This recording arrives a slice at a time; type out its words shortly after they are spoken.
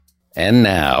And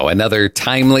now, another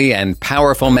timely and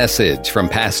powerful message from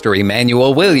Pastor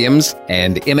Emmanuel Williams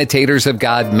and Imitators of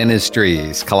God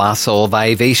Ministries, Colossal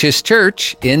Vivacious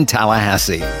Church in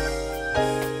Tallahassee.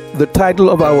 The title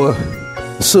of our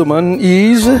sermon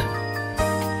is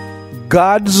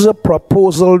God's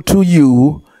Proposal to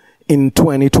You in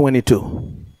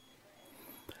 2022.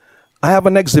 I have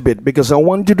an exhibit because I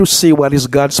want you to see what is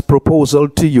God's proposal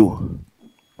to you.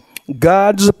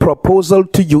 God's proposal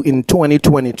to you in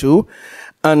 2022,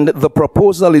 and the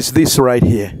proposal is this right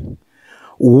here.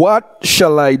 What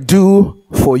shall I do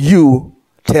for you?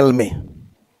 Tell me.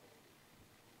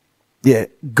 Yeah,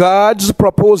 God's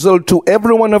proposal to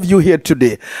every one of you here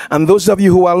today, and those of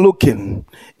you who are looking,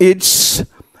 it's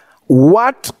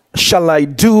what shall I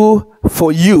do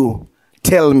for you?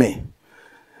 Tell me.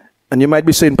 And you might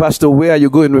be saying, Pastor, where are you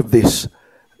going with this?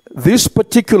 This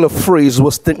particular phrase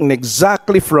was taken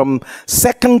exactly from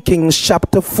 2 Kings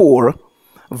chapter 4,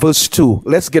 verse 2.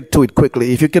 Let's get to it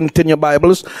quickly. If you can turn your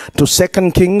Bibles to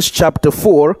 2 Kings chapter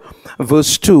 4,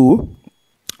 verse 2,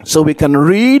 so we can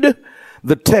read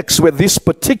the text where this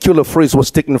particular phrase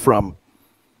was taken from.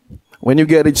 When you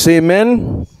get it, say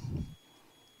amen.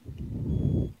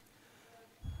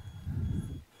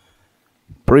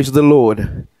 Praise the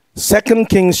Lord. 2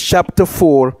 Kings chapter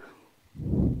 4,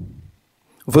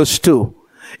 verse 2.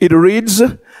 It reads,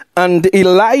 And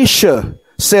Elisha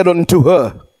said unto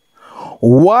her,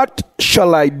 What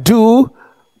shall I do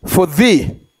for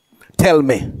thee? Tell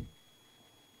me.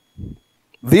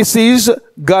 This is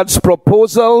God's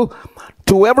proposal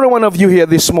to every one of you here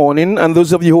this morning, and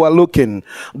those of you who are looking.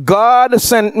 God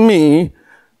sent me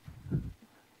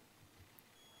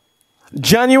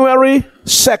January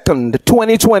 2nd,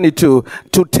 2022,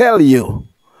 to tell you,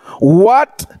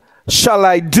 what shall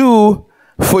I do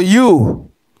for you?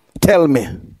 Tell me.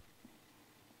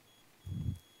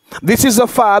 This is a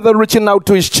father reaching out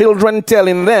to his children,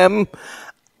 telling them,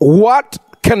 what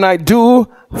can I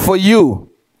do for you?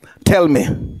 Tell me.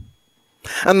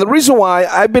 And the reason why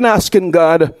I've been asking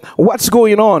God, what's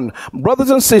going on? Brothers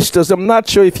and sisters, I'm not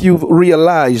sure if you've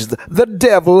realized the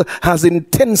devil has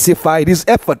intensified his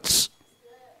efforts.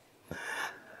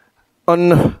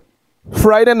 On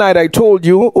Friday night, I told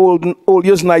you, Old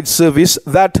Year's Night service,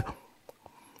 that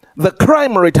the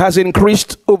crime rate has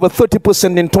increased over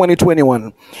 30% in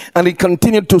 2021. And it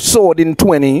continued to soar in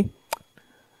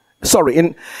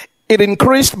it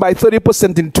increased by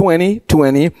 30% in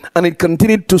 2020, and it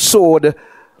continued to soar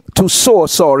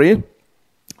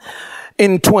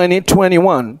in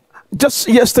 2021. Just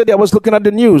yesterday I was looking at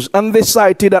the news, and they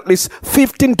cited at least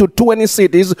 15 to 20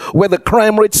 cities where the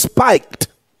crime rate spiked.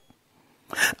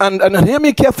 And hear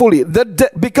me carefully,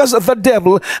 because the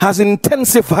devil has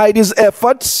intensified his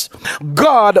efforts,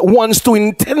 God wants to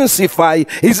intensify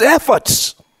his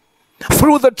efforts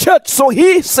through the church. So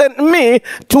he sent me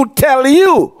to tell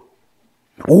you.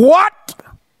 What?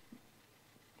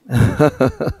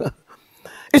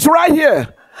 It's right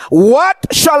here. What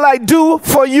shall I do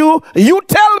for you? You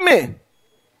tell me.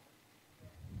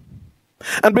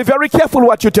 And be very careful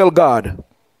what you tell God.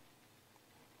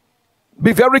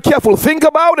 Be very careful. Think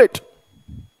about it.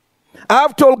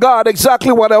 I've told God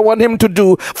exactly what I want him to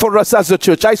do for us as a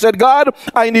church. I said, God,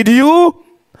 I need you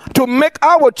to make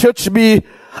our church be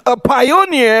a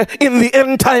pioneer in the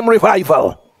end time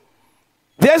revival.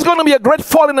 There's going to be a great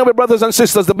falling away, brothers and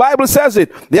sisters. The Bible says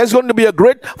it. There's going to be a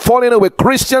great falling away.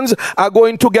 Christians are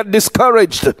going to get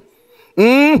discouraged.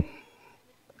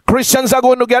 Christians are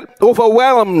going to get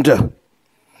overwhelmed.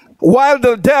 While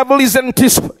the devil is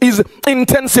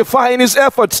intensifying his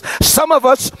efforts, some of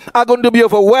us are going to be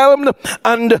overwhelmed,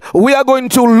 and we are going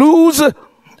to lose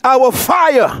our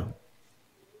fire.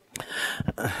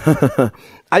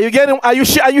 Are you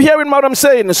hearing what I'm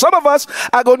saying? Some of us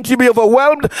are going to be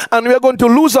overwhelmed, and we are going to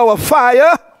lose our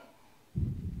fire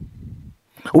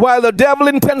while the devil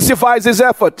intensifies his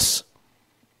efforts.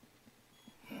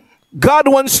 God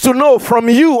wants to know from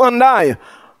you and I,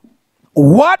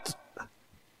 what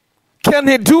can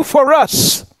he do for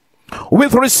us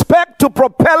with respect to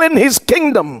propelling his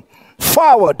kingdom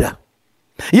forward?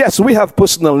 Yes, we have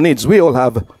personal needs. We all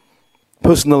have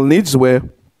personal needs where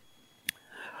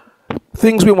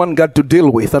things we want God to deal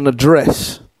with and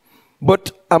address.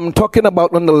 But I'm talking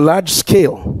about on a large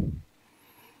scale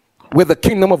where the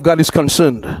kingdom of God is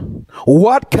concerned.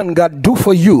 What can God do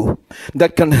for you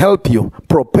that can help you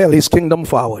propel his kingdom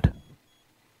forward?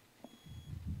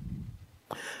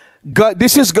 God,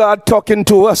 this is God talking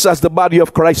to us as the body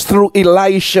of Christ through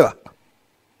Elisha.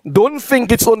 Don't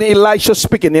think it's only Elisha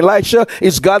speaking. Elisha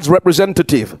is God's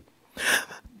representative.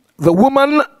 The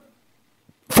woman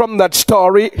from that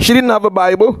story, she didn't have a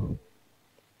Bible.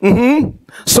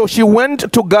 So she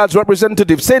went to God's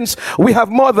representative. Since we have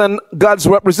more than God's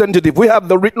representative, we have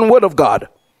the written word of God.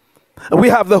 We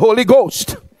have the Holy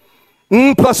Ghost.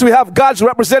 Plus we have God's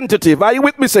representative. Are you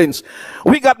with me, saints?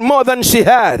 We got more than she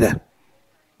had.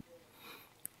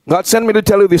 God sent me to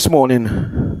tell you this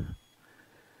morning.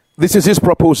 This is his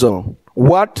proposal.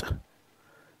 What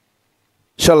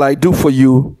shall I do for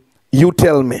you? You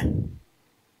tell me.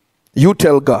 You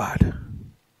tell God.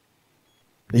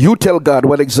 You tell God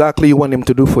what exactly you want him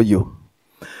to do for you.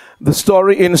 The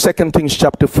story in 2 Kings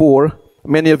chapter 4,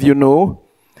 many of you know,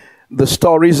 the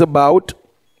story is about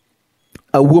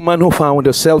a woman who found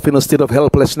herself in a state of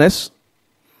helplessness.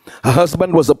 Her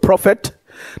husband was a prophet.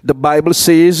 The Bible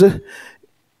says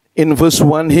in verse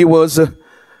 1,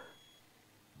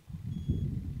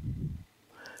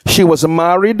 she was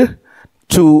married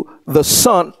to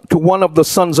one of the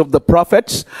sons of the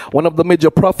prophets, one of the major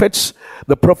prophets,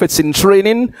 the prophets in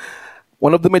training.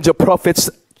 One of the major prophets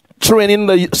training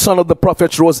the son of the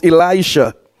prophets was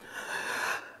Elisha.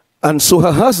 And so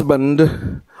her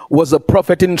husband was a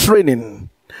prophet in training.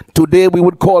 Today we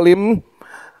would call him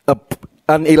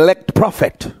an elect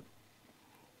prophet.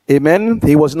 Amen.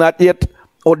 He was not yet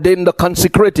ordained or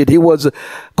consecrated. He was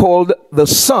called the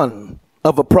son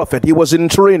of a prophet. He was in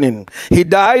training. He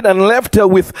died and left her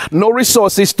with no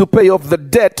resources to pay off the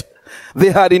debt they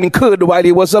had incurred while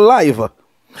he was alive.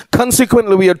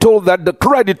 Consequently, we are told that the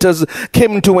creditors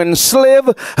came to enslave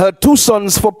her two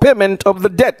sons for payment of the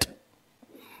debt.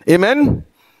 Amen.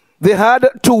 They had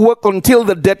to work until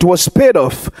the debt was paid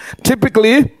off.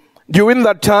 Typically, during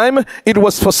that time, it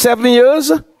was for 7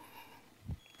 years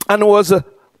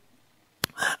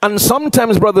and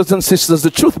sometimes, brothers and sisters,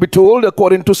 the truth be told,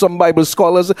 according to some Bible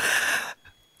scholars,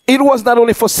 it was not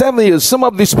only for 7 years. Some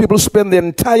of these people spend their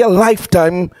entire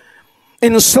lifetime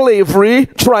in slavery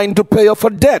trying to pay off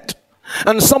a debt.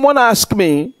 And someone asked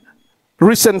me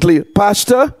recently,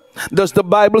 Pastor, does the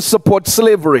Bible support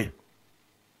slavery?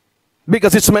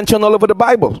 Because it's mentioned all over the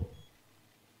Bible.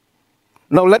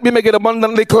 Now let me make it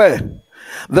abundantly clear.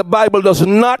 The Bible does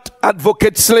not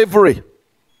advocate slavery.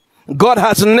 God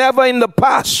has never in the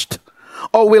past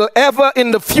or will ever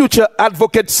in the future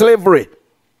advocate slavery.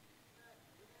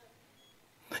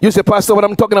 You say, Pastor, what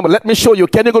I'm talking about? Let me show you.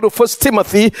 Can you go to 1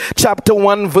 Timothy chapter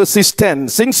 1 verses 10?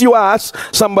 Since you asked,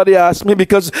 somebody asked me,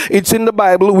 because it's in the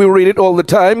Bible, we read it all the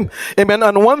time. Amen.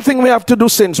 And one thing we have to do,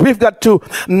 since we have to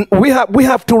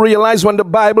realize when the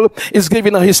Bible is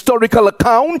giving a historical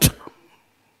account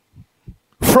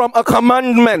from a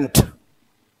commandment.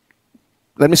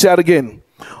 Let me say that again.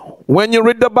 When you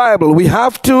read the Bible, we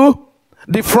have to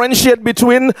differentiate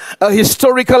between a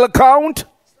historical account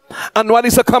and what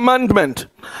is a commandment.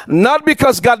 Not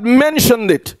because God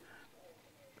mentioned it.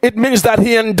 It means that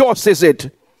he endorses it.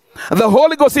 The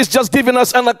Holy Ghost is just giving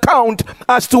us an account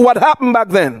as to what happened back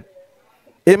then.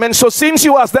 Amen. So since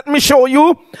you asked, let me show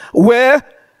you where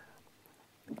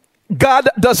God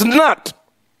does not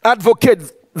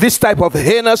advocate this type of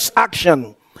heinous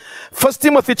action. 1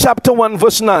 Timothy chapter 1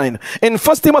 verse 9. In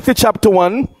 1 Timothy chapter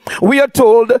 1, we are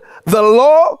told the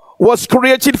law was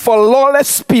created for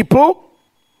lawless people,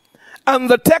 and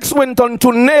the text went on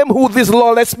to name who these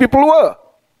lawless people were.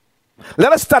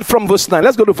 Let us start from verse 9.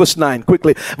 Let's go to verse 9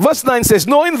 quickly. Verse 9 says,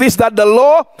 knowing this, that the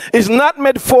law is not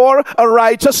made for a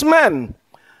righteous man,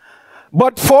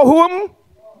 but for whom?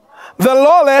 The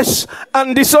lawless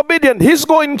and disobedient. He's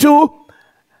going to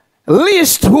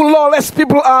list who lawless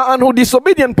people are and who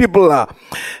disobedient people are.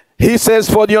 He says,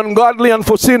 for the ungodly and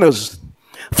for sinners,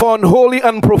 for unholy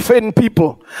and profane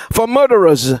people, for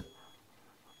murderers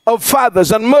of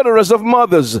fathers and murderers of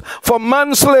mothers, for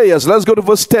manslayers. Let's go to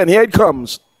verse 10. Here it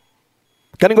comes.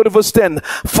 Can you go to verse 10?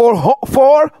 For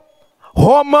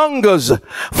whoremongers,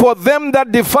 for them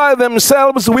that defile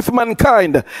themselves with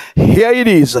mankind. Here it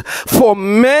is. For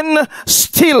men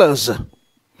stealers.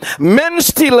 Men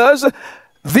stealers.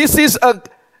 This is a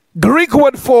Greek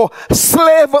word for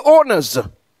slave owners,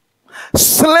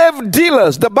 slave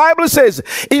dealers. The Bible says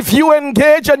if you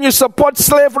engage and you support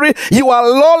slavery, you are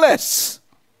lawless.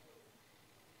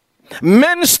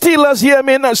 Men stealers, hear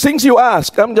me now. Things you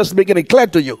ask, I'm just making it clear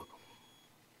to you.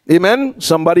 Amen.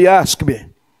 Somebody asked me.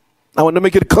 I want to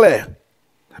make it clear.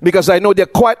 Because I know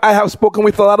I have spoken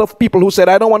with a lot of people who said,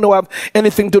 I don't want to have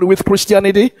anything to do with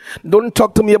Christianity. Don't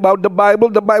talk to me about the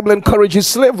Bible. The Bible encourages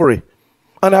slavery.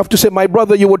 And I have to say, my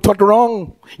brother, you were taught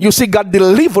wrong. You see God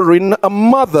delivering a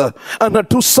mother and her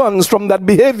two sons from that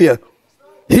behavior.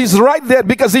 He's right there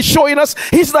because he's showing us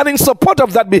he's not in support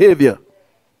of that behavior.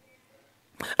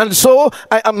 And so,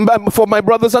 I am for my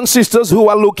brothers and sisters who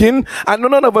are looking, I know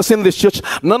none of us in this church,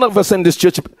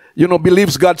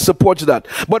 believes God supports that.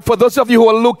 But for those of you who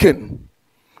are looking,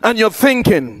 And you're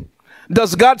thinking,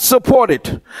 does God support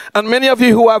it? And many of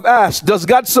you who have asked, does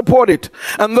God support it?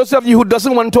 And those of you who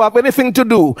doesn't want to have anything to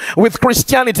do with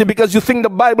Christianity because you think the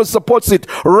Bible supports it,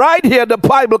 right here the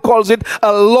Bible calls it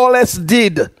a lawless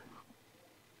deed.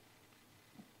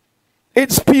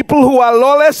 It's people who are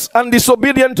lawless and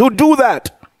disobedient who do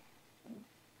that.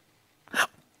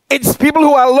 It's people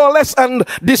who are lawless and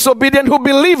disobedient who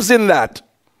believes in that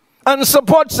and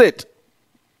supports it.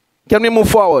 Can we move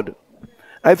forward?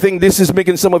 I think this is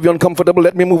making some of you uncomfortable.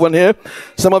 Let me move on here.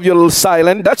 Some of you are a little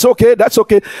silent. That's okay. That's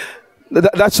okay.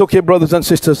 That's okay, brothers and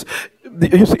sisters.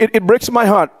 You see, it breaks my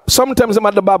heart. Sometimes I'm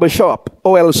at the barber shop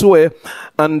or elsewhere,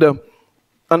 and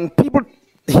people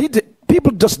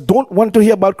just don't want to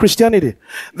hear about Christianity.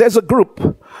 There's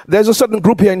a certain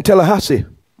group here in Tallahassee,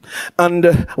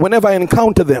 and whenever I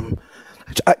encounter them,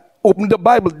 I open the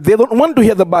Bible. They don't want to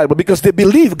hear the Bible because they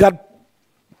believe God.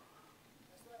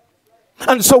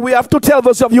 And so we have to tell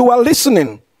those of you who are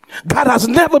listening, God has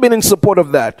never been in support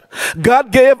of that.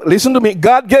 God gave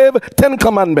 10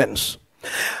 commandments.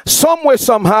 Somewhere,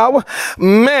 somehow,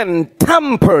 men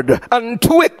tampered and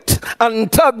tweaked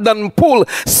and tugged and pulled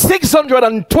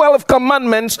 612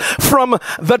 commandments from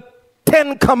the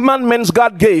 10 commandments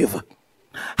God gave.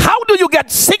 How do you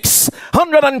get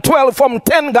 612 from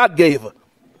 10 God gave?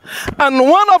 And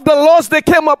one of the laws they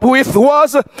came up with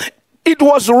was, it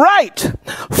was right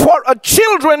for a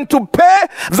children to pay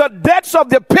the debts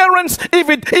of their parents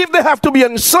if they have to be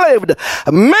enslaved.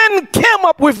 Men came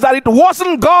up with that. It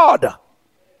wasn't God.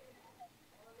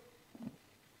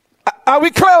 Are we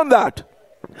clear on that?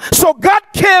 So God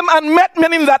came and met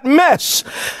men in that mess.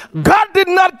 God did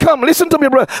not come, listen to me,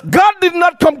 brother. God did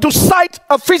not come to cite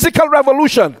a physical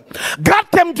revolution. God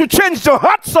came to change the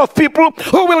hearts of people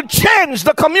who will change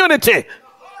the community.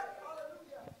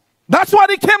 That's what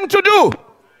he came to do.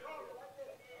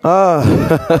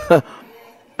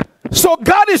 So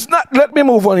God is not, let me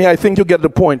move on here. I think you get the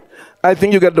point.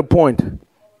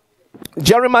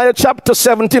 Jeremiah chapter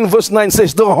 17 verse 9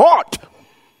 says, the heart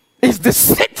is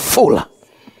deceitful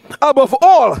above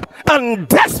all and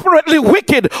desperately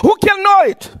wicked. Who can know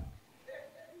it?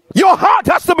 Your heart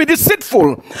has to be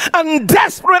deceitful and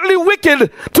desperately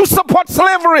wicked to support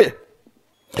slavery.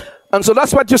 And so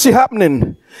that's what you see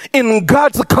happening in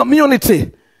God's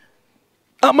community.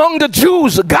 Among the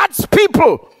Jews, God's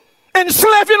people,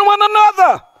 enslaving one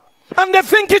another. And they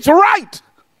think it's right.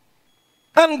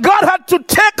 And God had to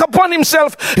take upon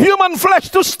himself human flesh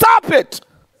to stop it.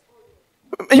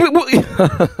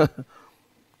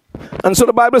 And so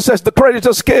the Bible says the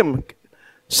creditors came.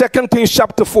 2 Kings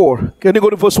chapter 4. Can you go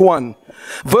to verse 1?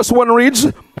 Verse 1 reads,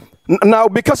 now,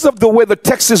 because of the way the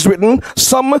text is written,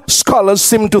 some scholars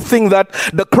seem to think that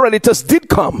the creditors did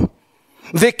come.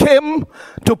 They came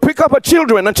to pick up her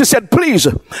children, and she said, please,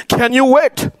 can you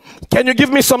wait? Can you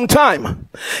give me some time?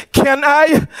 Can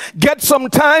I get some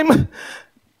time?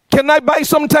 Can I buy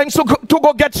some time to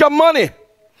go get your money?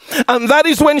 And that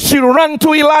is when she ran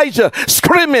to Elijah,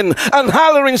 screaming and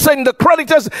hollering, saying, the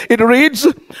creditors, it reads,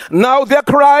 now there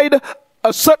cried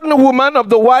a certain woman of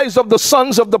the wives of the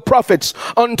sons of the prophets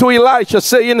unto Elisha,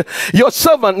 saying, your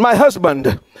servant, my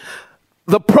husband,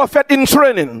 the prophet in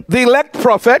training, the elect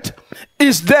prophet,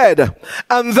 is dead.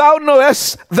 And thou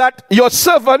knowest that your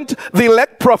servant, the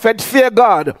elect prophet, fear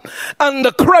God. And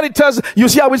the creditors, you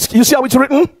see how it's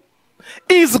written?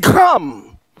 Is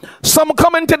come. Some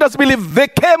commentators believe they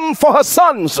came for her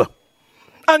sons.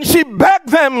 And she begged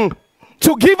them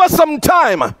to give us some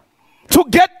time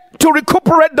to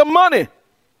recuperate the money.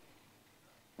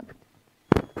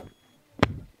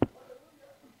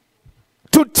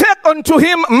 To take unto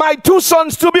him my 2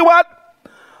 sons to be what?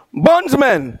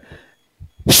 Bondsmen.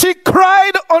 She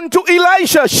cried unto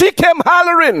Elisha. She came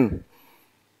hollering.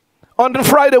 On the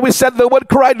Friday we said the word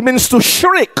cried means to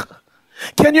shriek.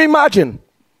 Can you imagine?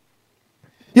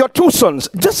 Your 2 sons.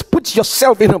 Just put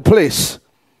yourself in a place.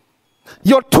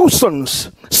 Your 2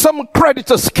 sons. Some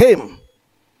creditors came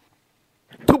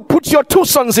to put your 2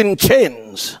 sons in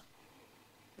chains.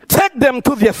 Take them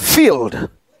to their field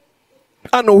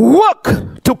and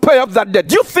work to pay off that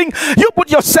debt. You think you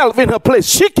put yourself in her place?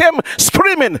 She came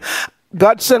screaming.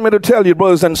 God sent me to tell you,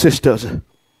 brothers and sisters,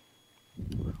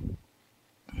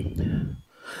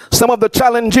 some of the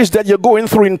challenges that you're going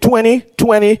through in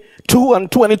 2022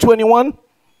 and 2021,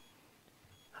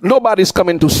 nobody's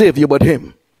coming to save you but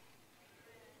him.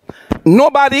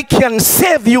 Nobody can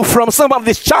save you from some of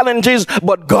these challenges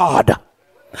but God.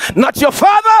 Not your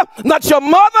father, not your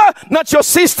mother, not your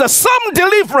sister. Some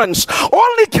deliverance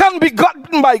only can be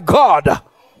gotten by God.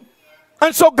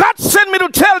 And so God sent me to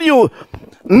tell you,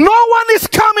 no one is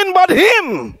coming but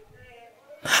him.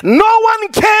 No one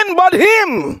can but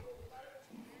him.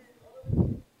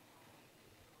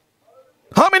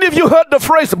 many of you heard the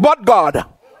phrase, but God?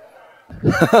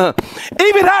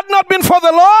 If it had not been for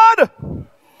the Lord,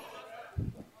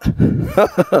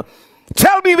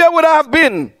 tell me where would I have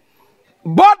been?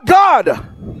 But God.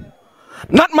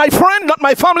 Not my friend, not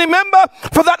my family member.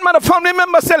 For that matter, family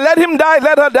member said, let him die,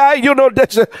 let her die. You know,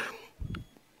 that's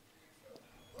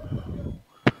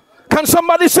can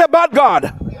somebody say, but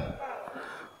God?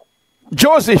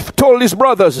 Joseph told his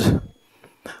brothers,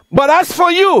 but as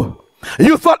for you,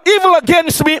 you thought evil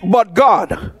against me, but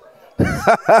God.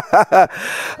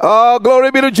 Oh,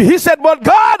 glory be to Jesus. He said, but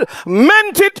God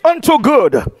meant it unto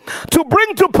good, to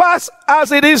bring to pass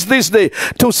as it is this day,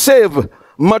 to save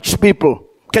much people.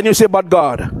 Can you say, but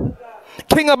God?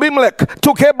 King Abimelech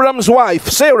took Abram's wife,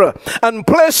 Sarah, and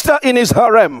placed her in his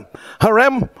harem.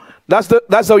 Harem,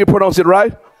 that's how you pronounce it,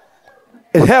 right?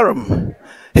 Harem.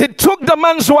 He took the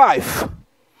man's wife,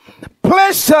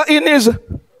 placed her in his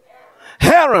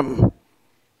harem,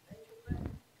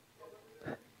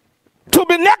 to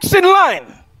be next in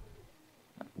line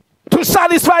to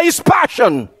satisfy his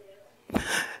passion.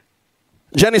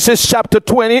 Genesis chapter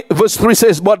 20 verse 3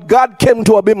 says, but God came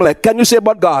to Abimelech. Can you say,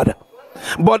 but God?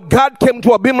 But God came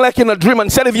to Abimelech in a dream and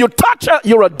said, if you touch her,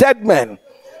 you're a dead man.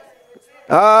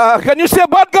 Can you say,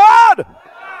 but God?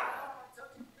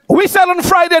 We said on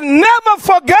Friday, never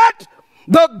forget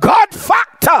the God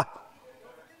factor.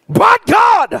 But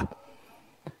God,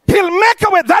 he'll make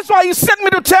a way. That's why he sent me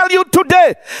to tell you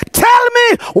today. Tell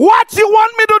me what you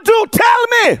want me to do. Tell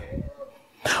me.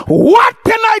 What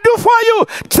can I do for you?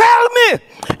 Tell me.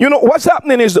 You know, what's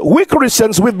happening is we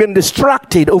Christians, we've been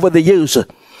distracted over the years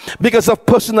because of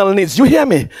personal needs. You hear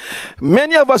me?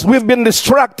 Many of us, we've been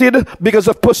distracted because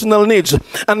of personal needs.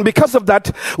 And because of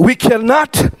that, we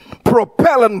cannot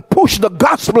propel and push the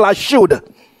gospel as should.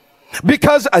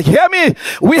 Because, hear me,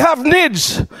 we have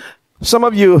needs. Some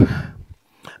of you,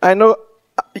 I know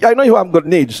you have good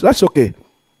needs. That's okay.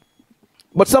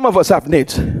 But some of us have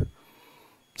needs.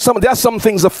 There are some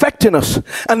things affecting us,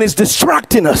 and it's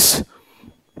distracting us.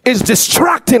 It's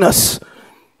distracting us.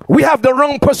 We have the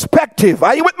wrong perspective.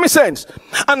 Are you with me, saints?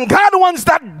 And God wants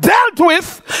that dealt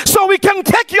with so we can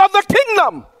take care of the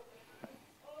kingdom.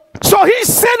 So he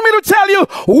sent me to tell you,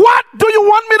 what do you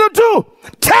want me to do?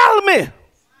 Tell me.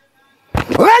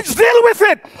 Let's deal with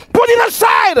it. Put it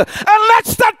aside and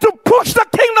let's start to push the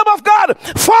kingdom of God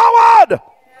forward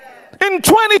in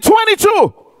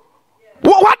 2022.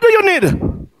 What do you need?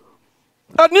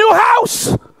 A new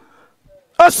house,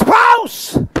 a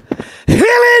spouse,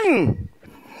 healing,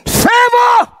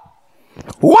 favor.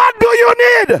 What do you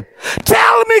need?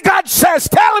 Tell me, God says,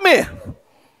 tell me.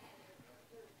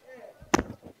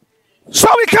 So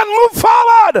we can move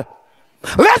forward.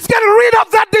 Let's get rid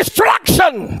of that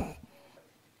distraction.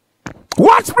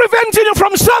 What's preventing you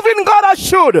from serving God as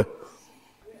should?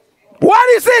 What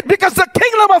is it? Because the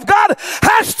kingdom of God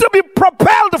has to be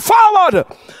propelled forward.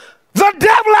 The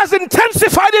devil has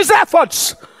intensified his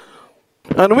efforts.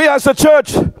 And we as a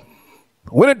church,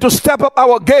 we need to step up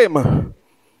our game.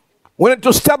 We need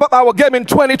to step up our game in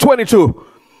 2022.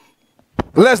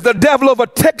 Lest the devil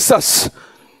overtakes us.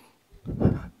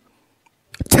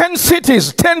 10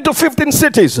 cities, 10 to 15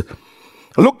 cities.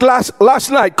 Look last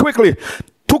night, quickly.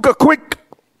 Took a quick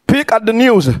peek at the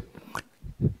news.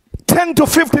 10 to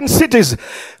 15 cities.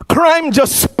 Crime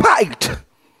just spiked.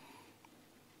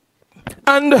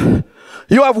 And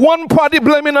you have one party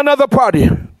blaming another party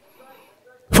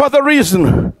for the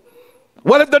reason.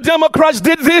 Well, if the Democrats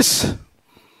did this,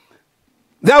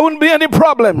 there wouldn't be any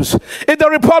problems. If the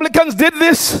Republicans did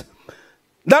this,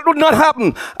 that would not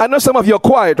happen. I know some of you are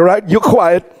quiet, right? You're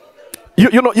quiet.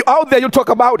 You know, you out there, you talk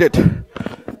about it.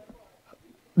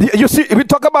 You see, we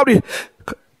talk about it.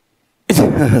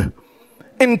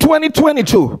 In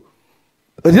 2022,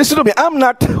 listen to me, I'm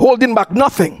not holding back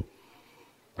nothing.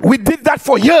 We did that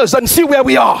for years and see where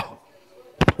we are.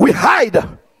 We hide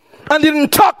and didn't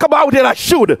talk about it as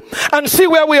should and see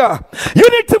where we are. You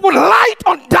need to put light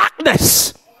on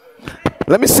darkness.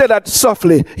 Let me say that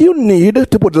softly. You need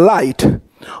to put light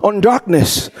on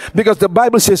darkness because the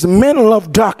Bible says men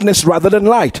love darkness rather than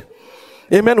light.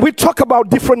 Amen. We talk about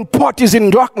different parties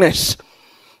in darkness.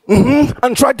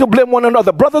 And try to blame one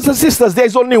another. Brothers and sisters,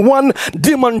 there's only one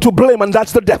demon to blame, and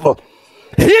that's the devil.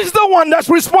 He's the one that's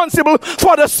responsible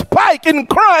for the spike in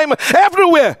crime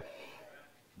everywhere.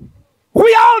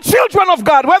 We are all children of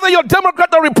God, whether you're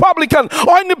Democrat or Republican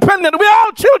or independent. We are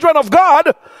all children of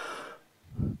God.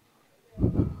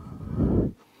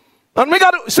 And we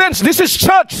got to, since this is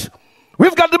church,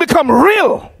 we've got to become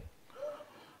real.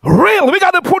 Real. We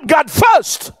got to put God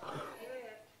first.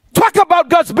 Talk about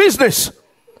God's business.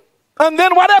 And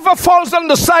then whatever falls on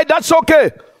the side, that's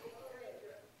okay.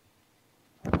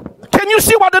 Can you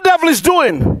see what the devil is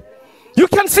doing? You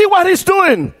can see what he's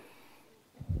doing.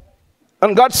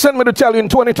 And God sent me to tell you in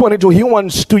 2022, he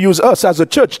wants to use us as a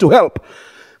church to help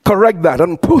correct that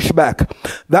and push back.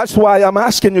 That's why I'm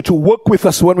asking you to work with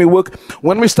us when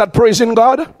we start praising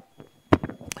God.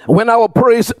 When our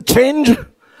praise change,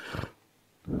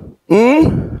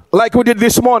 like we did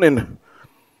this morning.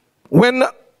 When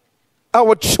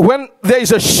there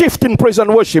is a shift in praise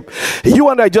and worship, you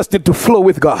and I just need to flow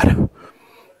with God.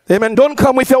 Amen. Don't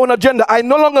come with your own agenda. I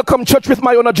no longer come church with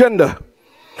my own agenda.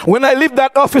 When I leave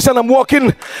that office and I'm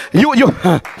walking, you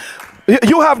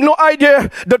have no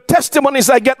idea the testimonies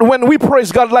I get when we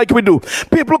praise God like we do.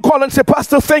 People call and say,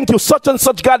 Pastor, thank you, such and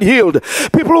such got healed.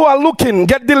 People who are looking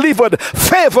get delivered,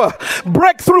 favor,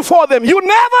 breakthrough for them. You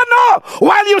never know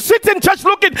while you sit in church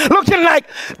looking like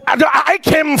I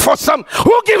came for some.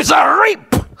 Who gives a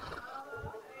rip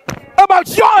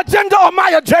about your agenda or my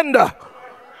agenda?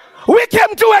 We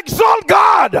came to exalt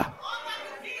God.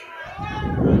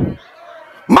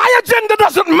 My agenda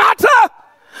doesn't matter.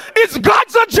 It's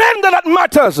God's agenda that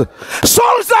matters.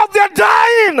 Souls out there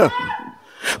dying.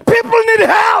 People need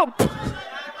help.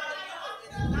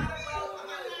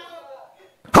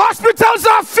 Hospitals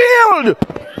are filled.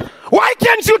 Why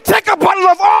can't you take a bottle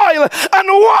of oil and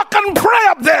walk and pray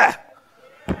up there?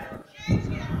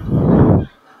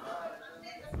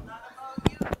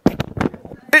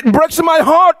 It breaks my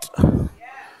heart.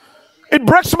 It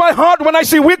breaks my heart when I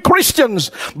see we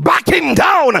Christians backing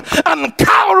down and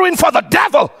cowering for the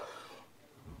devil.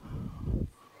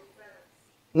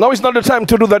 Now is not the time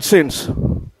to do that, saints.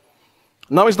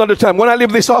 Now is not the time. When I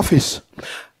leave this office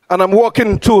and I'm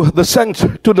walking to the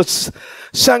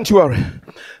sanctuary,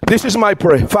 this is my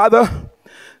prayer. Father,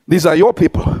 these are your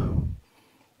people.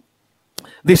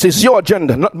 This is your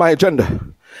agenda, not my agenda.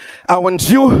 I want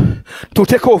you to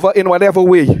take over in whatever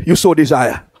way you so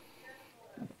desire.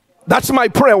 That's my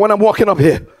prayer when I'm walking up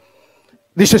here.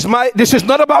 This is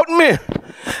not about me.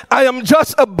 I am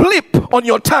just a blip on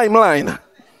your timeline.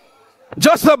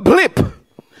 Just a blip.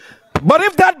 But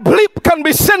if that blip can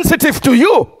be sensitive to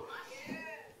you,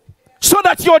 so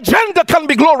that your agenda can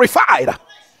be glorified,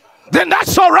 then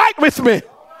that's all right with me.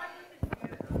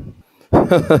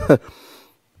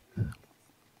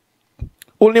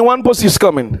 Only one person is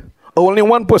coming. Only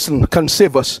one person can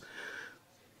save us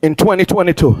in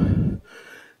 2022.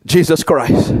 Jesus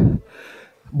Christ.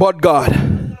 But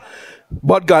God.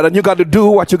 And you got to do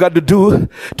what you got to do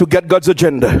to get God's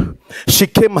agenda. She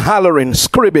came hollering,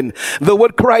 screaming. The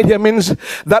word cry here means,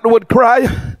 that word cry,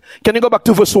 can you go back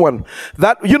to verse 1?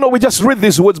 We just read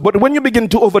these words, but when you begin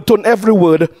to overturn every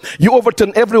word, you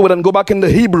overturn every word and go back in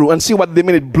the Hebrew and see what they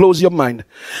mean. It blows your mind.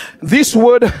 This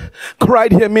word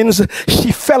cried here means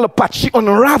she fell apart, she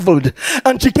unraveled,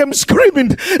 and she came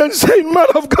screaming and saying, man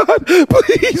of God,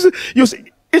 please. You see,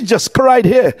 it just cried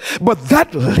here. But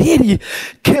that lady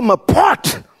came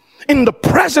apart in the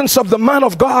presence of the man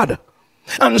of God.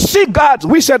 And see,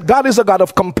 we said God is a God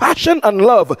of compassion and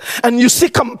love. And you see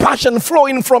compassion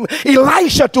flowing from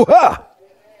Elisha to her.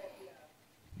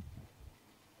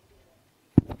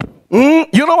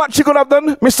 You know what she could have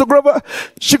done, Mr. Grover?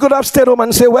 She could have stayed home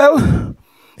and say, well,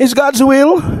 it's God's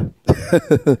will.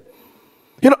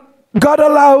 God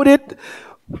allowed it.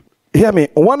 Hear me.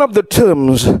 One of the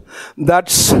terms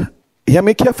hear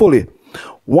me carefully.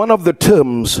 One of the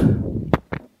terms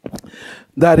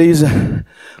that is,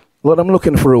 Lord, I'm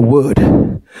looking for a word.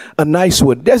 A nice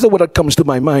word. There's a word that comes to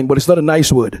my mind, but it's not a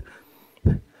nice word.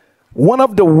 One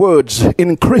of the words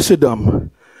in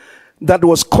Christendom that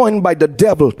was coined by the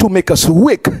devil to make us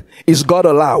weak is God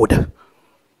allowed.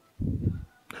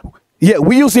 Yeah,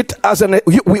 we use it as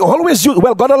we always use,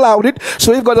 well, God allowed it,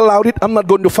 so if God allowed it, I'm not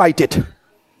going to fight it.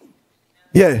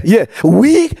 Yeah.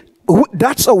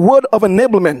 That's a word of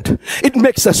enablement. It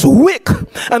makes us weak.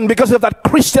 And because of that,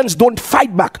 Christians don't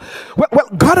fight back. Well,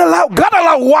 God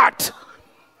allow what?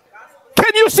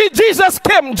 Can you see Jesus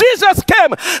came,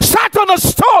 sat on a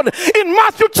stone in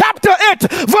Matthew chapter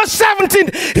 8, verse 17,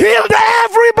 healed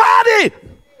everybody.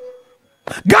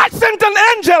 God sent an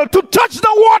angel to touch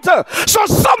the water so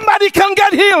somebody can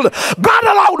get healed. God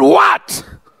allowed what?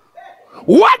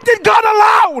 What did God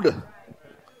allow?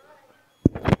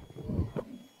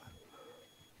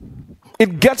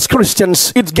 It gets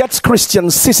Christians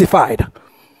sissified.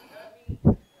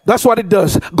 That's what it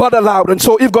does. God allowed. And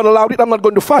so if God allowed it, I'm not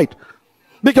going to fight.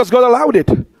 Because God allowed it.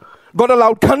 God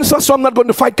allowed cancer, so I'm not going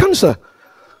to fight cancer.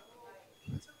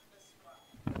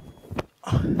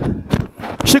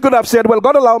 She could have said, well,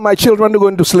 God allowed my children to go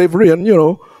into slavery and,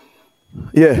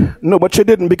 Yeah. No, but she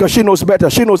didn't, because she knows better.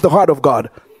 She knows the heart of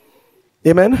God.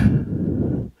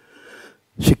 Amen?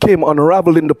 She came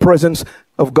unraveled in the presence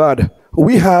of God.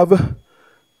 We have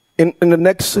in the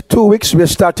next 2 weeks, we're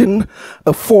starting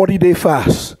a 40-day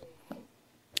fast.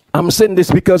 I'm saying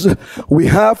this because we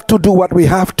have to do what we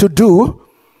have to do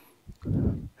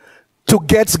to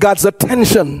get God's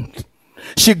attention.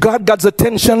 She got God's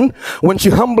attention when she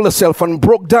humbled herself and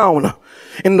broke down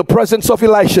in the presence of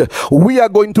Elisha. We are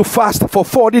going to fast for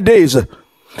 40 days.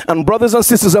 And brothers and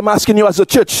sisters, I'm asking you as a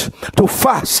church to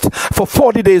fast for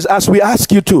 40 days as we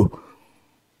ask you to.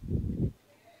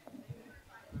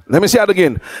 Let me say that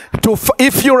again.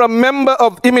 If you're a member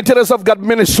of Imitators of God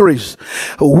Ministries,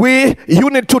 you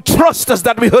need to trust us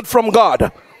that we heard from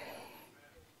God.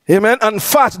 Amen. And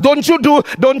fast. Don't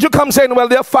you come saying, well,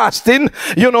 they're fasting.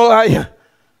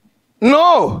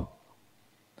 No.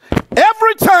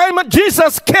 Every time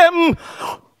Jesus came,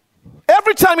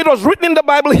 every time it was written in the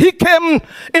Bible, he came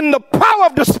in the power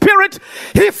of the Spirit.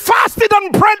 He fasted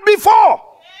and prayed before.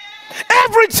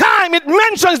 Every time it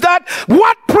mentions that,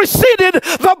 what preceded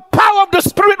the power of the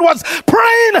Spirit was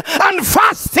praying and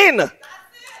fasting.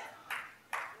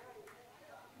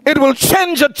 It will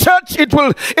change a church. It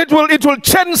will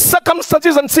change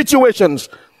circumstances and situations.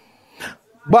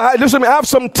 But listen to me, I have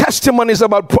some testimonies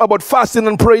about fasting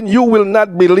and praying you will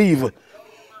not believe.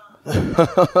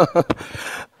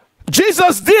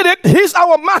 Jesus did it. He's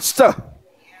our master.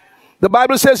 The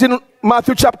Bible says in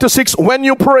Matthew chapter 6, when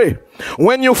you pray,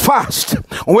 when you fast,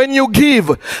 when you give,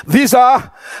 these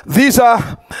are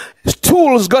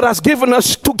tools God has given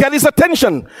us to get his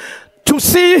attention, to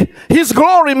see his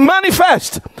glory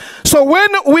manifest. So when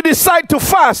we decide to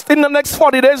fast in the next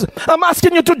 40 days, I'm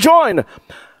asking you to join.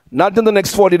 Not in the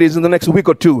next 40 days, in the next week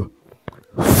or two.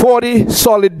 40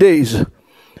 solid days.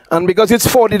 And because it's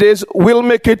 40 days, we'll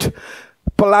make it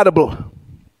palatable.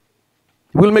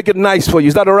 We'll make it nice for you.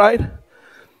 Is that all right?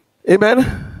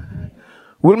 Amen?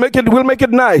 We'll make it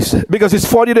nice because it's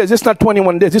 40 days. It's not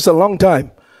 21 days. It's a long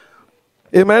time.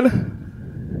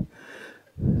 Amen?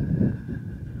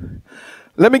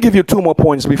 Let me give you 2 more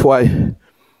points before I'm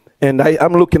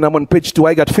on page 2.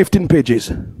 I got 15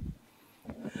 pages.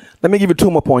 Let me give you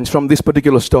 2 more points from this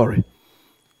particular story.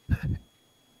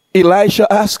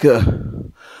 Elisha asked her,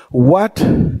 what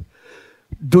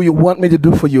do you want me to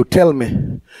do for you? Tell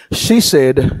me. She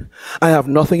said, I have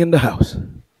nothing in the house.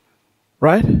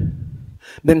 Right?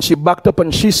 Then she backed up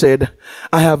and she said,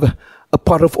 I have a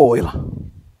pot of oil.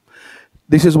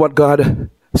 This is what God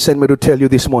sent me to tell you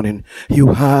this morning.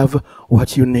 You have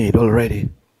what you need already.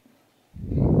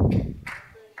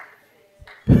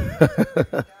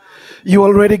 You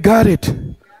already got it.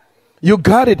 You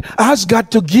got it. Ask God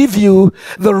to give you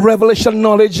the revelation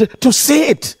knowledge to see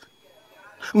it.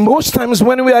 Most times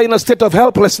when we are in a state of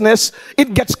helplessness,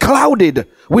 it gets clouded.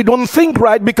 We don't think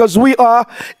right because we are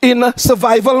in a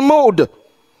survival mode.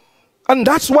 And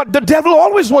that's what the devil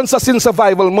always wants us in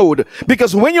survival mode.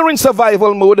 Because when you're in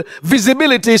survival mode,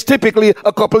 visibility is typically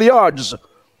a couple of yards.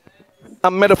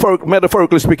 And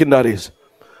metaphorically speaking, that is.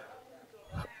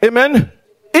 Amen?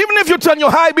 Even if you turn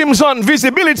your high beams on,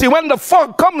 visibility when the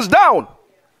fog comes down,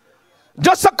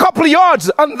 just a couple of yards,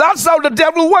 and that's how the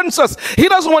devil wants us. He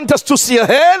doesn't want us to see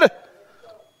ahead.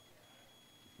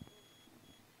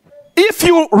 If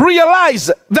you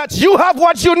realize that you have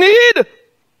what you need,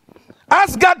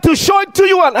 ask God to show it to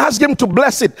you and ask him to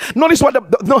bless it. Notice what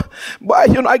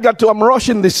I'm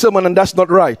rushing this sermon and that's not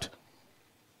right.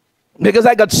 Because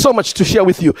I got so much to share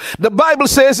with you. The Bible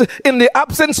says, in the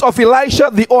absence of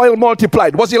Elisha, the oil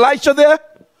multiplied. Was Elisha there?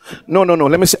 No.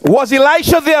 Let me say, was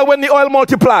Elisha there when the oil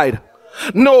multiplied?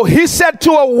 No. He said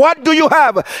to her, what do you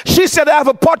have? She said, I have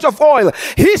a pot of oil.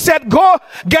 He said, go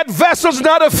get vessels,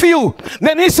 not a few.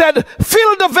 Then he said,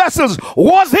 fill the vessels.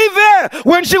 Was he there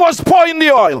when she was pouring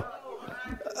the oil?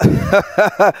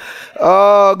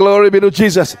 Oh, glory be to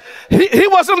Jesus. He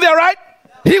wasn't there, right?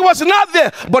 He was not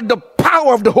there. But the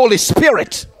power of the Holy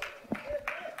Spirit,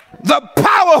 the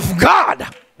power of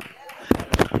God.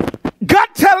 God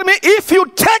tell me, if you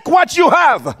take what you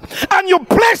have and you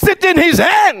place it in his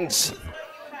hands.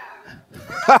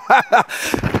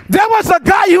 There was a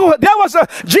guy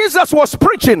Jesus was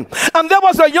preaching, and there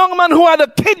was a young man who had a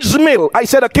kids meal. I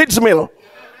said a kids meal.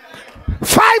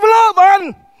 5 loaves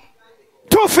and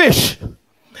 2 fish.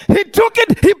 He took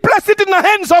it, he placed it in the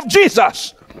hands of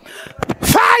Jesus.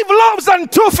 5 loaves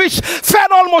and 2 fish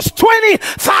fed almost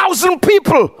 20,000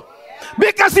 people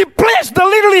because he placed the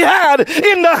little he had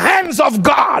in the hands of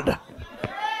God.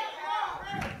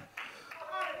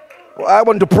 Well, I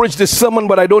want to preach this sermon,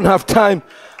 but I don't have time.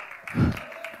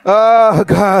 Oh,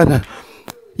 God.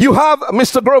 You have,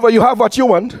 Mr. Grover, you have what you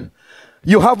want.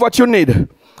 You have what you need.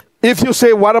 If you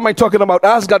say, what am I talking about?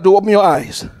 Ask God to open your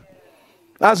eyes.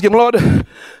 Ask him, Lord,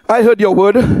 I heard your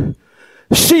word.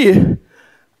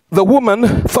 The woman,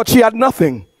 thought she had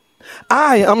nothing.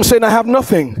 I am saying I have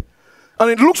nothing. And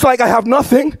it looks like I have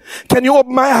nothing. Can you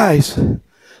open my eyes?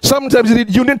 Sometimes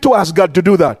you need to ask God to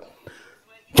do that.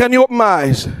 Can you open my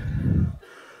eyes?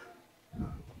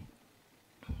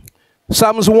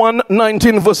 Psalms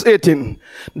 119 verse 18.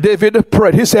 David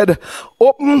prayed. He said,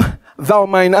 open thou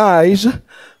mine eyes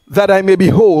that I may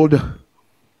behold.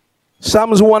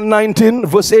 Psalms 119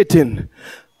 verse 18.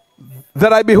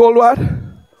 That I behold what?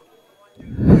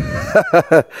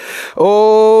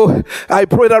 Oh, I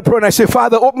pray that prayer and I say,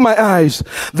 Father, open my eyes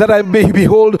that I may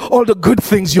behold all the good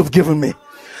things you've given me.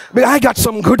 But I got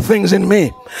some good things in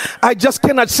me. I just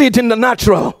cannot see it in the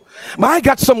natural. But I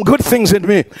got some good things in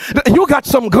me. You got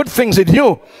some good things in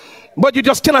you, but you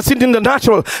just cannot see it in the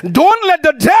natural. Don't let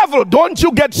the devil, don't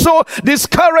you get so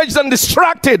discouraged and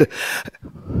distracted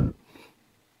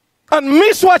and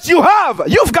miss what you have.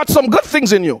 You've got some good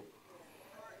things in you.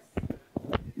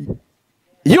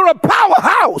 You're a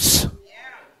powerhouse.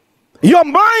 Your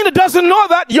mind doesn't know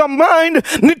that. Your mind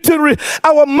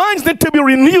our minds need to be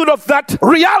renewed of that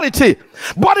reality.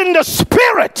 But in the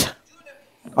spirit,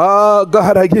 oh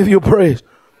God, I give you praise.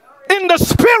 In the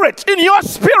spirit, in your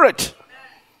spirit,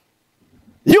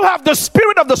 you have the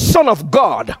spirit of the Son of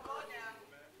God.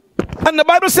 And the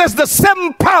Bible says the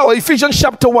same power, Ephesians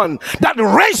chapter 1, that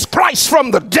raised Christ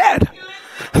from the dead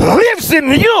lives in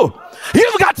you.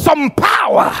 You've got some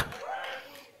power.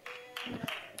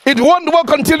 It won't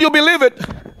work until you believe it.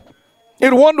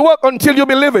 It won't work until you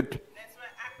believe it.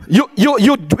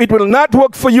 It will not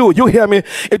work for you. You hear me?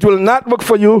 It will not work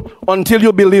for you until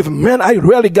you believe, man, I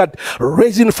really got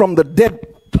raising from the dead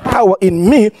power in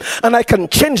me, and I can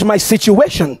change my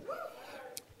situation.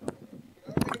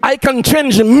 I can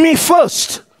change me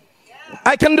first.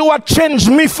 I can do what changed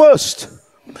me first.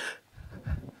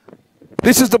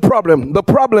 This is the problem. The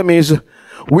problem is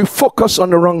we focus on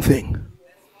the wrong thing.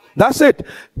 That's it.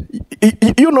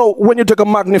 You know, when you take a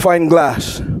magnifying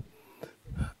glass,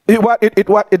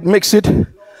 it makes it.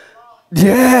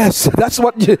 Yes, that's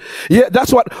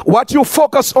what you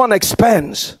focus on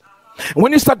expands.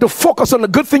 When you start to focus on the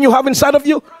good thing you have inside of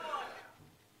you,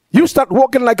 you start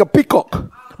walking like a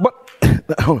peacock. But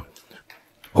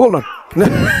hold on.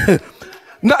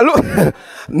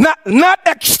 Not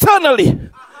externally.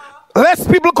 Less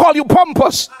people call you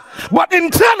pompous, but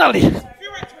internally,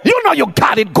 you know you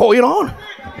got it going on.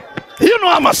 You know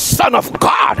I'm a son of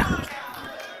God.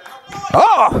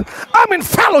 Oh, I'm in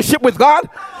fellowship with God.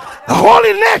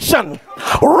 Holy nation,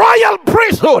 royal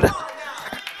priesthood.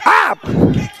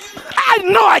 I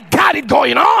know I got it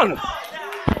going on.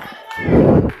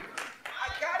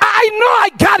 I know I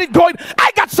got it going.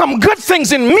 I got some good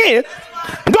things in me.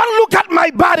 Don't look at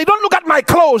my body. Don't look at my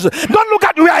clothes. Don't look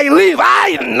at where I live.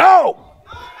 I know.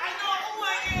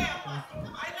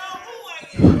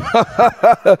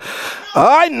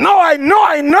 I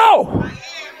know.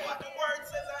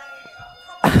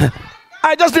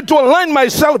 I just need to align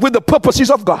myself with the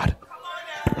purposes of God.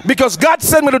 Because God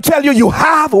sent me to tell you, you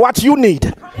have what you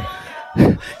need.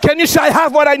 Can you say I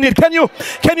have what I need? Can you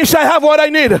say I have what I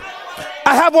need?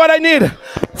 I have what I need.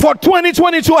 For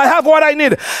 2022, I have what I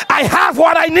need. I have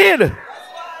what I need.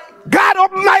 God,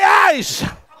 open my eyes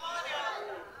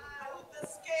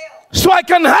so I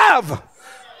can have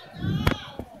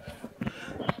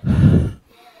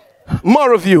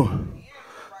more of you.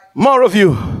 More of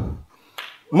you.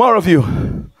 More of you.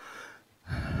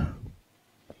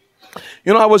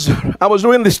 You know, I was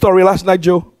doing this story last night,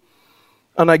 Joe,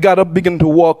 and I got up, began to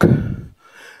walk, and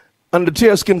the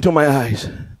tears came to my eyes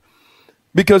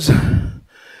because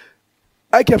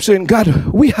I kept saying, God,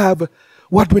 we have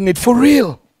what we need for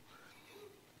real,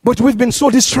 but we've been so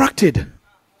distracted.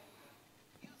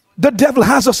 The devil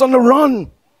has us on the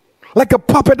run like a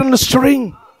puppet on the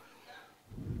string.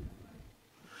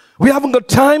 We haven't got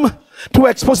time to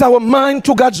expose our mind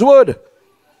to God's word.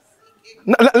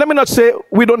 Let me not say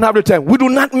we don't have the time. We do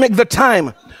not make the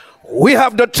time. We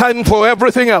have the time for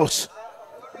everything else.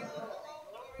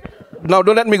 Now,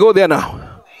 don't let me go there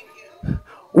now.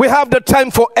 We have the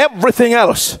time for everything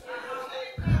else.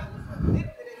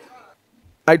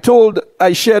 I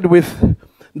shared with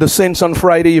the saints on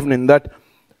Friday evening that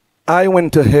I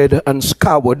went ahead and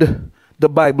scoured the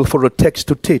Bible for a text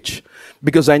to teach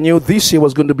because I knew this year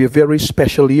was going to be a very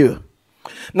special year.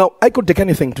 Now, I could take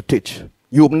anything to teach.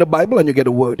 You open the Bible and you get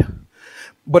a word.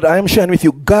 But I am sharing with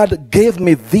you, God gave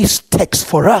me this text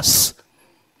for us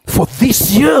for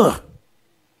this year.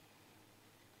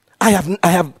 I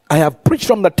have preached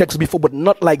from that text before, but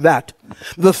not like that.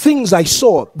 The things I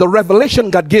saw, the revelation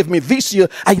God gave me this year,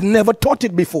 I never taught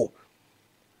it before.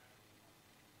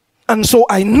 And so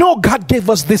I know God gave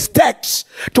us this text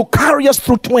to carry us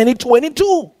through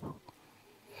 2022.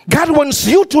 God wants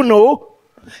you to know.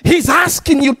 He's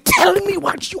asking you, tell me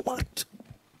what you want.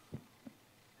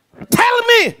 Tell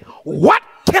me, what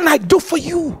can I do for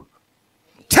you?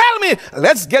 Tell me.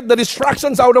 Let's get the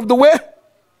distractions out of the way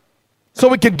so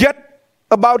we can get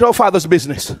about our Father's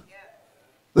business.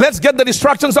 Let's get the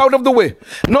distractions out of the way.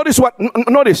 Notice,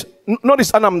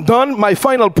 and I'm done. My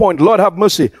final point, Lord have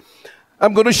mercy.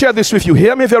 I'm going to share this with you.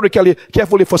 Hear me very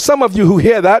carefully. For some of you who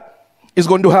hear that, it's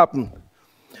going to happen.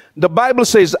 The Bible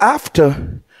says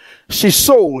after she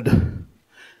sold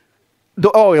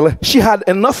the oil, she had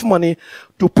enough money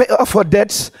to pay off her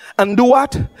debts and do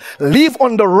what? Live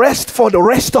on the rest for the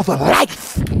rest of her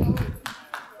life.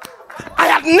 I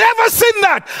had never seen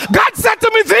that. God said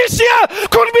to me, this year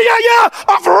could be a year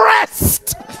of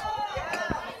rest.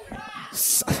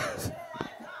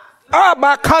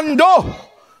 Abakando.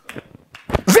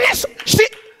 This, she,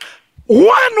 one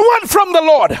word from the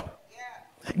Lord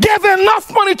gave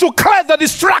enough money to clear the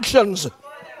distractions.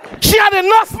 She had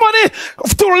enough money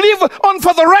to live on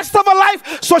for the rest of her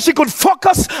life so she could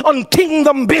focus on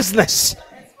kingdom business.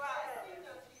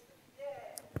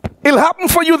 It'll happen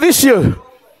for you this year.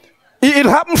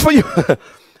 It'll happen for you.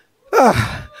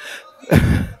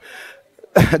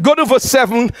 Go to verse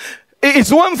 7.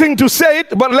 It's one thing to say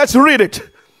it, but let's read it.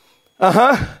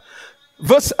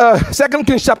 Verse 2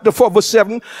 Kings chapter 4 verse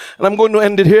 7, and I'm going to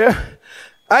end it here.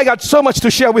 I got so much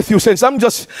to share with you since I'm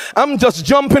just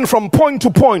jumping from point to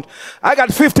point. I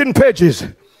got 15 pages.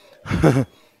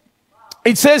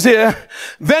 It says here,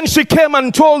 then she came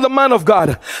and told the man of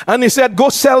God, and he said, go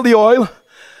sell the oil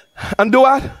and do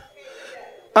what?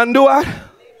 And do what?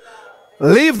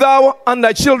 Leave thou and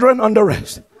thy children on the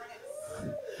rest.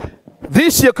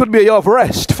 This year could be a year of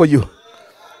rest for you.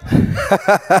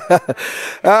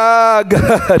 God.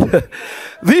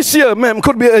 This year, ma'am,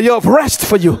 could be a year of rest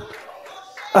for you.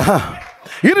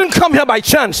 You didn't come here by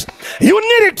chance. You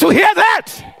needed to hear that.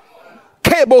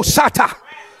 Kebo Sata.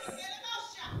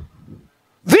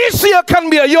 This year can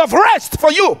be a year of rest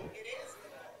for you.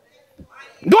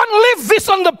 Don't leave this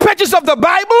on the pages of the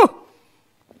Bible.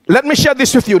 Let me share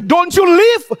this with you. Don't you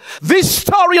leave this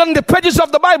story on the pages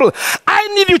of the Bible. I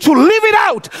need you to live it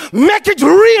out. Make it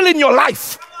real in your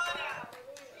life.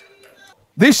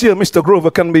 This year, Mr. Grover,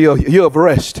 can be a year of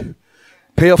rest.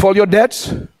 Pay off all your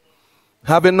debts.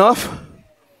 Have enough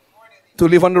to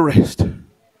live on the rest.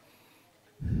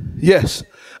 Yes,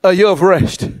 a year of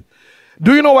rest.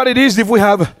 Do you know what it is if we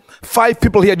have 5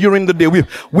 people here during the day?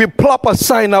 We plop a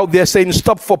sign out there saying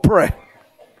stop for prayer.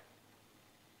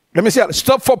 Let me say that.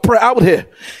 Stop for prayer out here.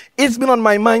 It's been on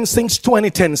my mind since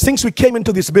 2010. Since we came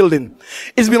into this building,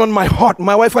 it's been on my heart.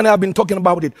 My wife and I have been talking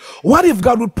about it. What if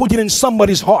God would put it in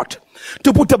somebody's heart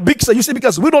to put a big sign? You see,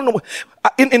 because we don't know.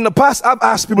 In the past, I've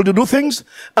asked people to do things,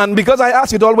 and because I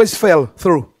asked, it always fell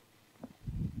through.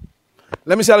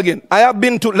 Let me say it again.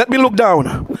 Let me look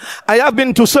down. I have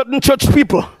been to certain church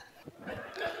people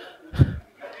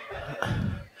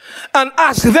and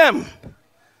asked them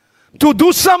to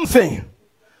do something.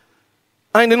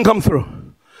 I didn't come through.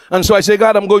 And so I say,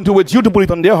 God, I'm going to wait you to put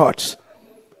it on their hearts.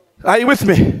 Are you with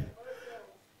me?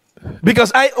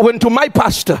 Because I went to my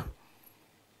pastor.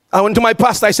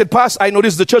 I said, Pastor, I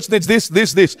noticed the church needs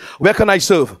this. Where can I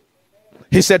serve?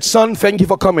 He said, son, thank you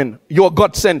for coming. You're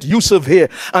God sent. You serve here.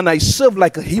 And I serve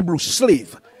like a Hebrew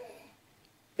slave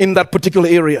in that particular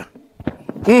area.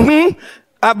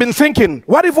 I've been thinking,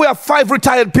 what if we have 5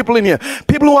 retired people in here?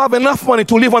 People who have enough money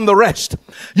to live on the rest.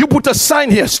 You put a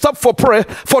sign here, stop for prayer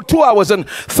for 2 hours, and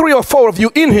 3 or 4 of you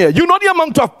in here. You know the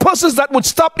amount of persons that would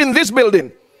stop in this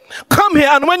building. Come here,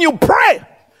 and when you pray,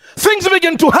 things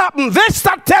begin to happen. They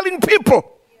start telling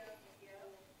people.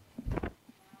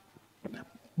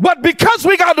 But because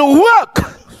we got to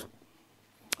work,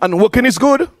 and working is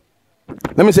good.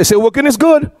 Let me say working is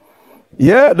good.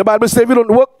 Yeah, the Bible says if you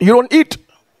don't work, you don't eat.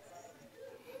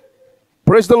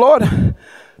 Praise the Lord.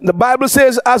 The Bible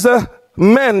says as a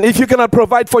man, if you cannot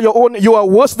provide for your own, you are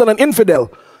worse than an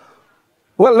infidel.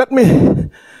 Well,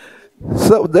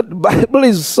 so the Bible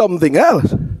is something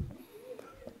else.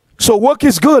 So work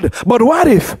is good. But what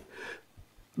if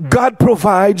God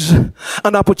provides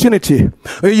an opportunity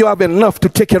where you have enough to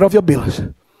take care of your bills?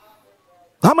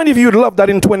 How many of you would love that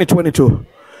in 2022?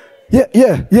 Yeah.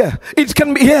 It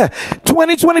can be,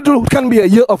 2022 can be a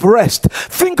year of rest.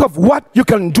 Think of what you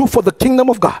can do for the kingdom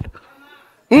of God.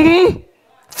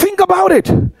 Think about it.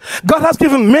 God has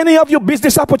given many of you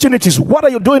business opportunities. What are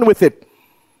you doing with it?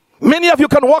 Many of you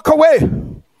can walk away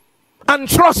and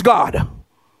trust God.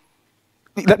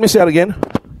 Let me say it again.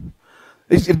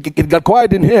 It got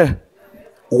quiet in here.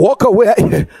 Walk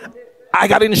away. I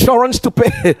got insurance to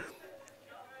pay.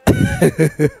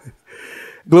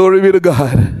 Glory be to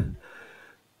God.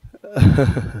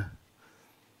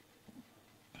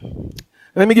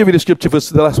 Let me give you the scripture verse,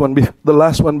 the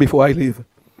last one before I leave.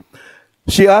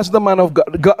 She asked the man of God,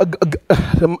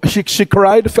 she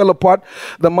cried, fell apart.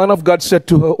 The man of God said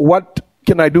to her, what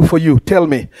can I do for you? Tell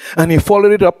me. And he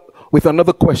followed it up with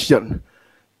another question.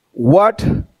 What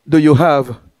do you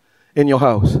have in your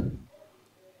house?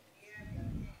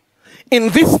 In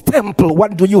this temple,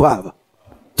 what do you have?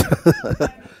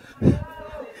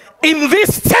 In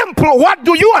this temple, what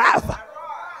do you have?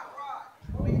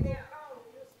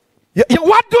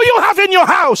 What do you have in your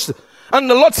house? And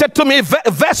the Lord said to me,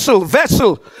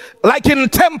 vessel, like in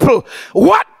temple.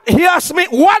 What? He asked me,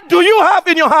 what do you have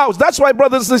in your house? That's why,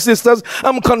 brothers and sisters,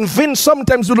 I'm convinced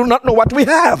sometimes we do not know what we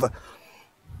have.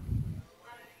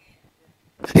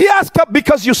 He asked up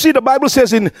because you see the Bible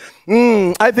says in,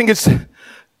 I think it's,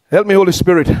 help me Holy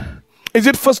Spirit. Is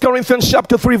it 1 Corinthians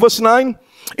chapter 3 verse 9?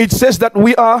 It says that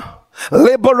we are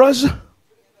laborers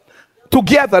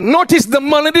together. Notice the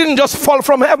money didn't just fall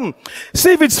from heaven.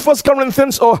 See if it's 1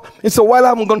 Corinthians or it's a while I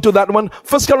haven't gone to that one.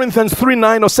 1 Corinthians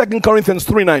 3:9 or 2 Corinthians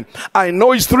 3:9. I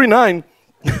know it's 3:9.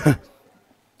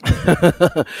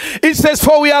 It says,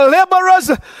 for we are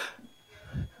laborers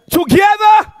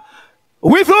together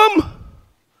with whom?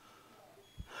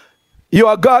 You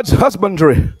are God's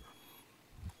husbandry.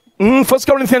 1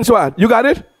 Corinthians what? You got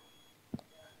it?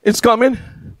 It's coming.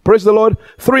 Praise the Lord.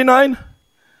 3:9.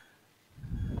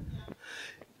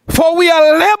 For we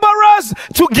are laborers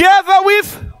together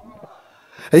with,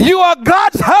 you are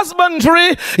God's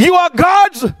husbandry, you are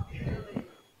God's.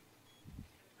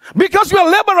 Because we are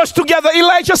laborers together,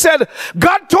 Elijah said,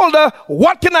 God told her,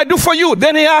 what can I do for you?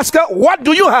 Then he asked her, what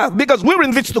do you have? Because we're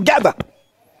in this together.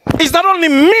 It's not only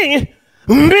me.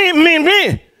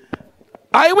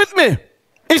 Are you with me?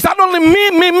 It's not only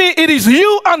me, it is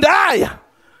you and I.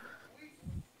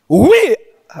 We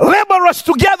laborers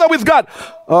together with God.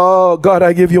 Oh God,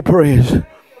 I give you praise.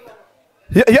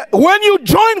 Yeah. When you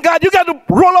join God, you got to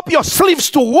roll up your sleeves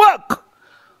to work.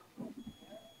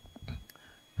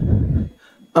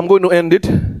 I'm going to end it.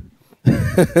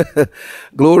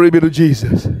 Glory be to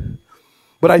Jesus.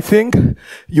 But I think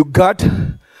you got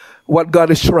what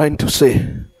God is trying to say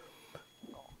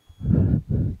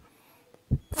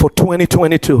for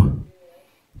 2022.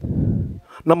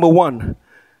 Number one,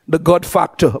 the God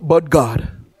factor, but God.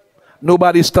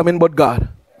 Nobody's coming but God.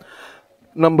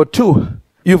 Number two,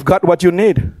 you've got what you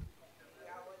need.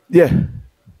 Yeah.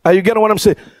 Are you getting what I'm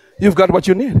saying? You've got what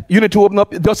you need. You need to open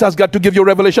up. Just ask God to give you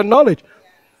revelation knowledge.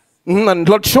 And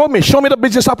Lord, show me the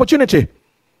business opportunity.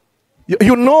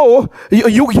 You know,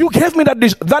 you gave me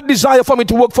that desire for me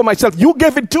to work for myself. You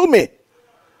gave it to me.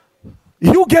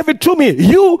 You gave it to me.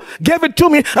 You gave it to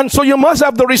me. And so you must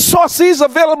have the resources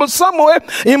available somewhere.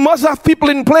 You must have people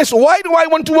in place. Why do I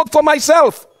want to work for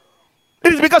myself?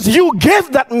 It is because you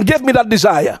gave me that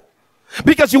desire.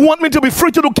 Because you want me to be free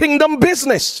to do kingdom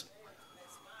business.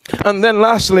 And then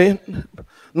lastly,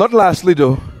 not lastly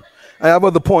though, I have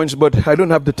other points, but I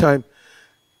don't have the time.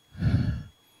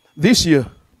 This year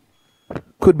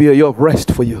could be a year of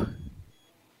rest for you.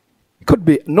 It could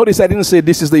be. Notice I didn't say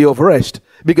this is the year of rest,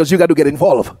 because you got to get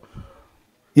involved.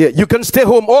 Yeah, you can stay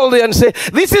home all day and say,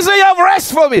 this is a year of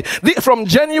rest for me. From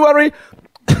January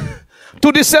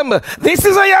to December, this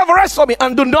is a year of rest for me,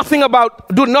 and do nothing about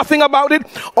it.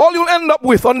 All you'll end up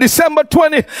with on December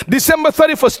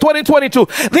 31st, 2022,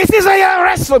 this is a year of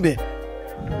rest for me.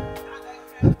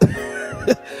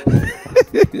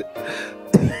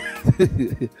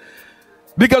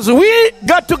 Because we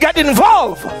got to get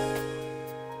involved.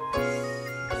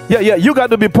 Yeah, you got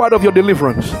to be part of your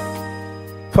deliverance.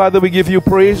 Father, we give you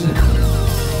praise.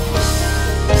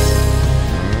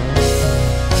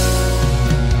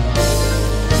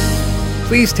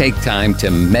 Please take time to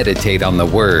meditate on the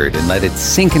Word and let it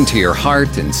sink into your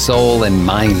heart and soul and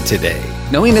mind today,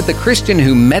 knowing that the Christian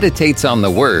who meditates on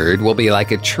the Word will be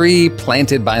like a tree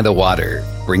planted by the water,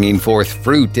 bringing forth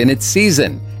fruit in its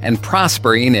season and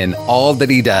prospering in all that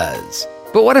he does.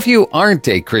 But what if you aren't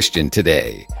a Christian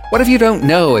today? What if you don't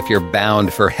know if you're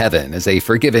bound for heaven as a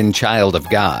forgiven child of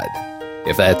God?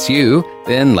 If that's you,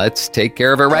 then let's take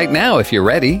care of it right now if you're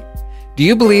ready. Do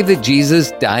you believe that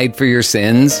Jesus died for your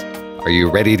sins? Are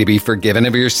you ready to be forgiven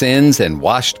of your sins and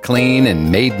washed clean and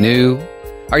made new?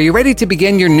 Are you ready to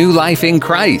begin your new life in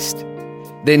Christ?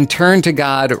 Then turn to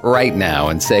God right now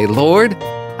and say, Lord,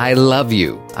 I love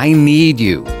you. I need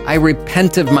you. I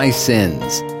repent of my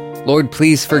sins. Lord,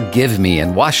 please forgive me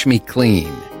and wash me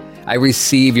clean. I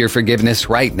receive your forgiveness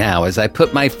right now as I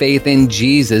put my faith in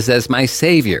Jesus as my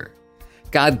Savior.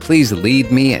 God, please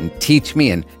lead me and teach me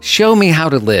and show me how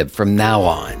to live from now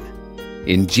on.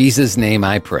 In Jesus' name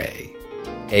I pray.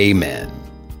 Amen.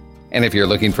 And if you're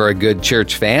looking for a good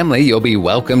church family, you'll be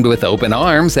welcomed with open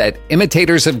arms at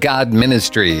Imitators of God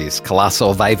Ministries,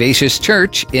 Colossal Vivacious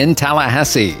Church in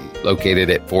Tallahassee, located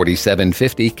at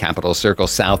 4750 Capitol Circle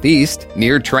Southeast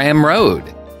near Tram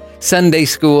Road. Sunday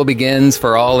school begins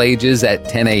for all ages at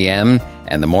 10 a.m.,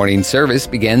 and the morning service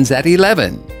begins at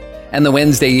 11. And the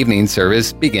Wednesday evening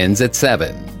service begins at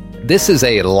 7. This is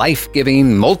a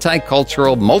life-giving,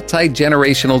 multicultural,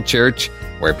 multi-generational church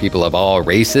where people of all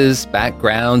races,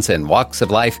 backgrounds, and walks of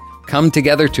life come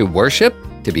together to worship,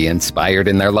 to be inspired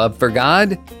in their love for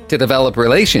God, to develop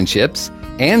relationships,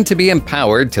 and to be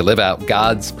empowered to live out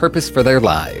God's purpose for their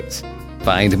lives.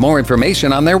 Find more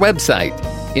information on their website,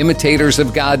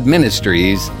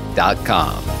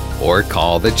 imitatorofgodministries.com, or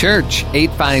call the church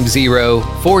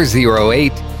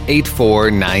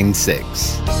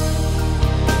 850-408-8496.